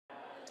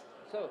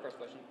So, first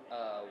question: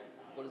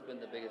 what has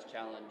been the biggest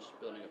challenge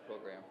building a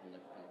program from the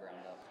ground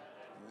up?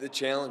 The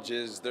challenge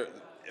is there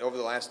over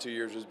the last 2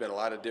 years. There's been a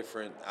lot of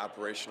different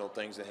operational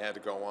things that had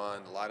to go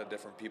on. A lot of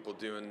different people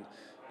doing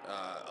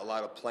a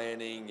lot of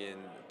planning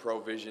and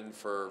provision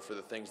for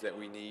the things that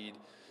we need.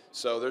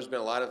 So there's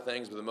been a lot of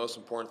things, but the most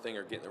important thing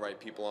are getting the right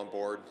people on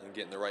board and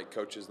getting the right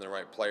coaches and the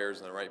right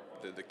players and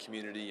the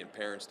community and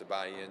parents to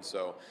buy in.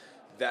 So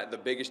that the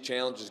biggest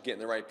challenge is getting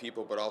the right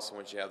people, but also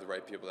once you have the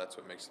right people, that's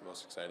what makes it the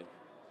most exciting.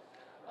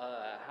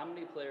 How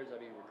many players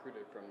have you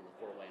recruited from the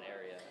Fort Wayne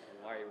area,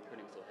 and why are you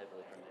recruiting so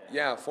heavily from there?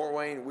 Yeah, Fort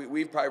Wayne,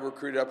 we've probably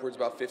recruited upwards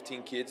about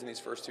 15 kids in these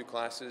first two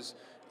classes.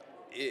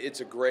 It's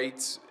a great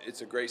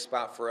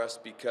spot for us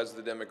because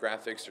of the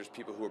demographics. There's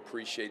people who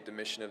appreciate the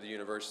mission of the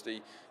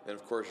university, and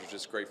of course, there's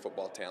just great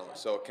football talent.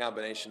 So a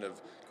combination of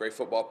great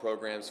football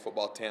programs,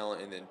 football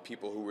talent, and then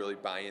people who really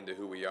buy into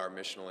who we are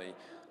missionally.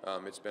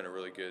 It's been a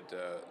really good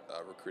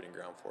recruiting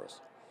ground for us.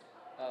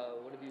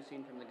 What have you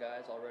seen from the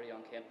guys already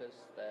on campus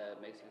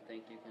that makes you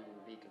think you can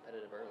be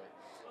competitive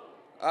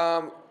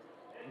early?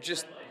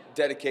 Just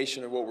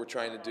dedication of what we're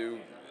trying to do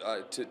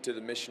to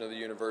the mission of the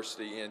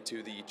university and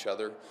to each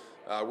other.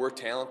 We're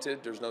talented,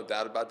 there's no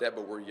doubt about that,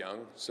 but we're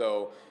young.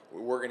 So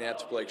we're going to have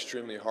to play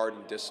extremely hard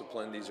and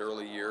disciplined these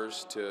early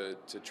years to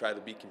try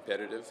to be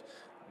competitive.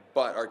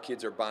 But our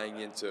kids are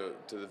buying into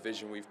the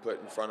vision we've put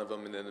in front of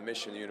them and then the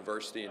mission of the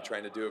university and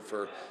trying to do it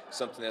for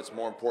something that's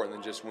more important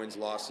than just wins,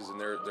 losses,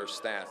 and their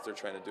stats. They're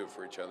trying to do it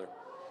for each other.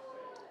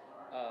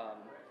 Um,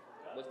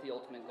 what's the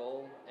ultimate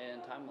goal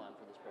and timeline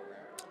for this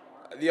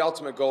program? The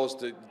ultimate goal is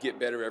to get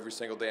better every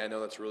single day. I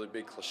know that's a really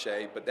big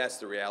cliche, but that's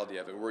the reality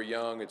of it. We're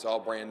young, it's all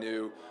brand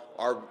new.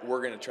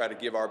 We're going to try to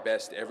give our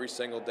best every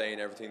single day in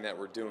everything that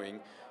we're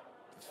doing.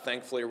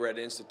 Thankfully, we're at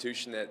an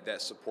institution that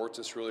supports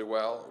us really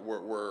well.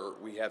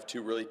 We have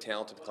two really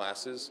talented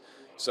classes.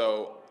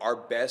 So our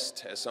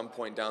best at some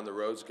point down the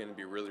road is going to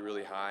be really,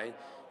 really high,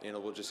 and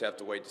we'll just have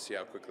to wait to see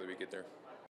how quickly we get there.